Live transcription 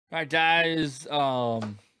All right, guys.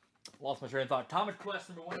 Lost my train of thought. Comic Quest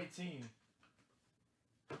number 118.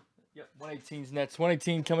 Yep, 118's next.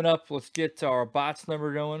 118 coming up. Let's get our bots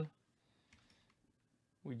number going.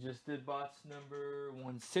 We just did bots number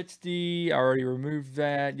 160. I already removed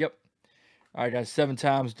that. Yep. All right, guys. 7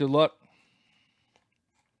 times. Good luck.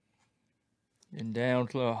 And down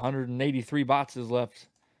to 183 bots is left.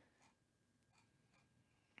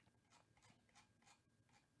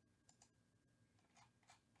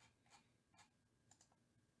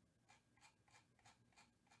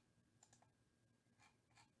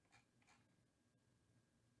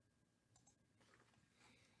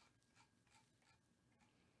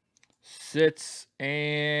 Six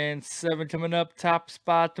and 7 coming up. Top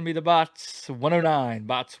spot to be the bots. 109.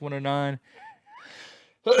 Bots 109.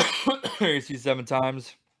 You see 7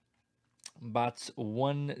 times. Bots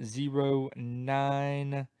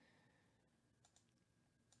 109.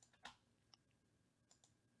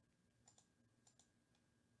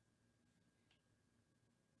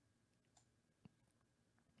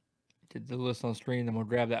 Did the list on screen, then we'll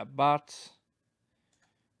grab that bot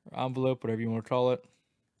or envelope, whatever you want to call it.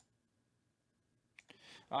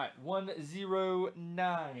 All right,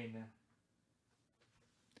 109.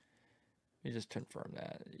 Let me just confirm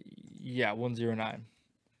that. Yeah, 109.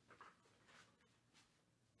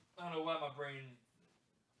 I don't know why my brain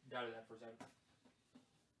doubted that for a second.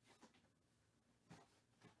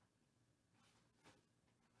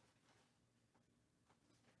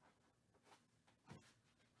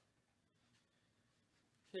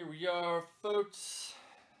 Here we are, folks.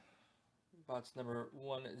 Bots number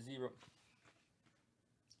 109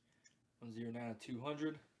 to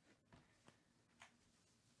 200.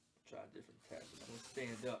 Try a different tab. I'm going to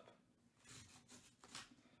stand up.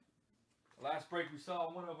 Last break, we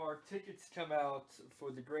saw one of our tickets come out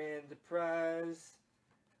for the grand prize.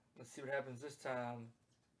 Let's see what happens this time.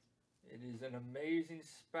 It is an Amazing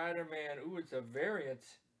Spider-Man. Ooh, it's a variant.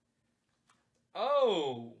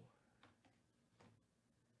 Oh!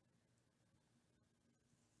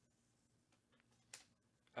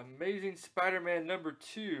 Amazing Spider-Man number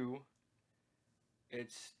 2.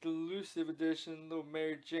 Exclusive edition. Little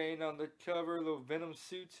Mary Jane on the cover. Little Venom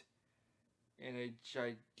suit. And a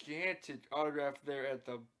gigantic autograph there at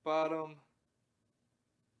the bottom.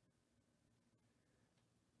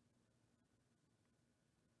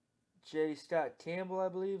 J. Scott Campbell, I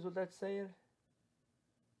believe is what that's saying.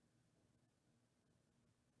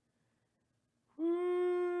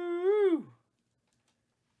 Woo!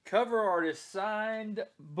 Cover artist signed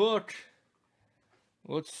book.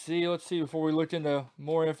 Let's see before we look into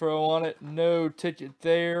more info on it. No ticket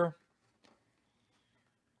there.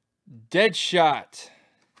 Deadshot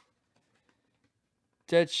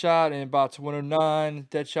in box 109.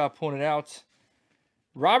 Deadshot pointed out.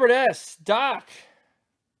 Robert S. Doc.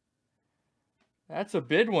 That's a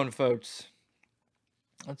big one, folks.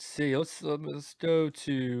 Let's see. Let's go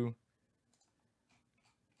to.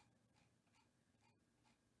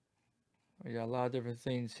 We got a lot of different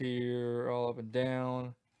things here, all up and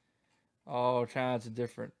down, all kinds of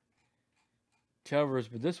different covers,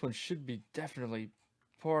 but this one should be definitely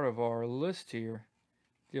part of our list here.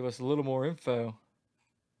 Give us a little more info.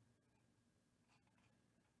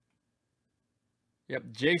 Yep,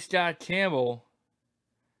 J. Scott Campbell.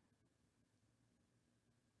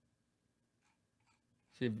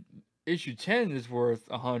 See, issue 10 is worth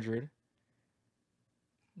 100.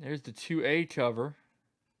 There's the 2A cover.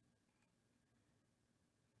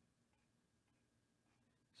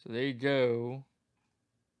 So there you go.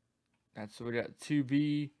 That's what we got,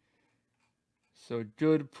 2B. So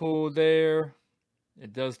good pull there.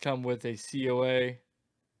 It does come with a COA.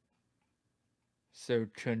 So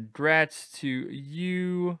congrats to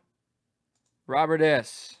you, Robert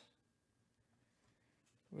S.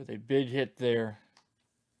 With a big hit there.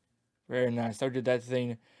 Very nice. I did that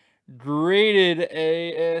thing graded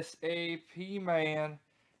ASAP, man.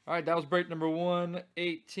 All right, that was break number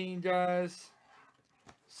 118, guys.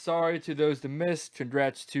 Sorry to those that missed.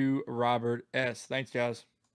 Congrats to Robert S. Thanks, guys.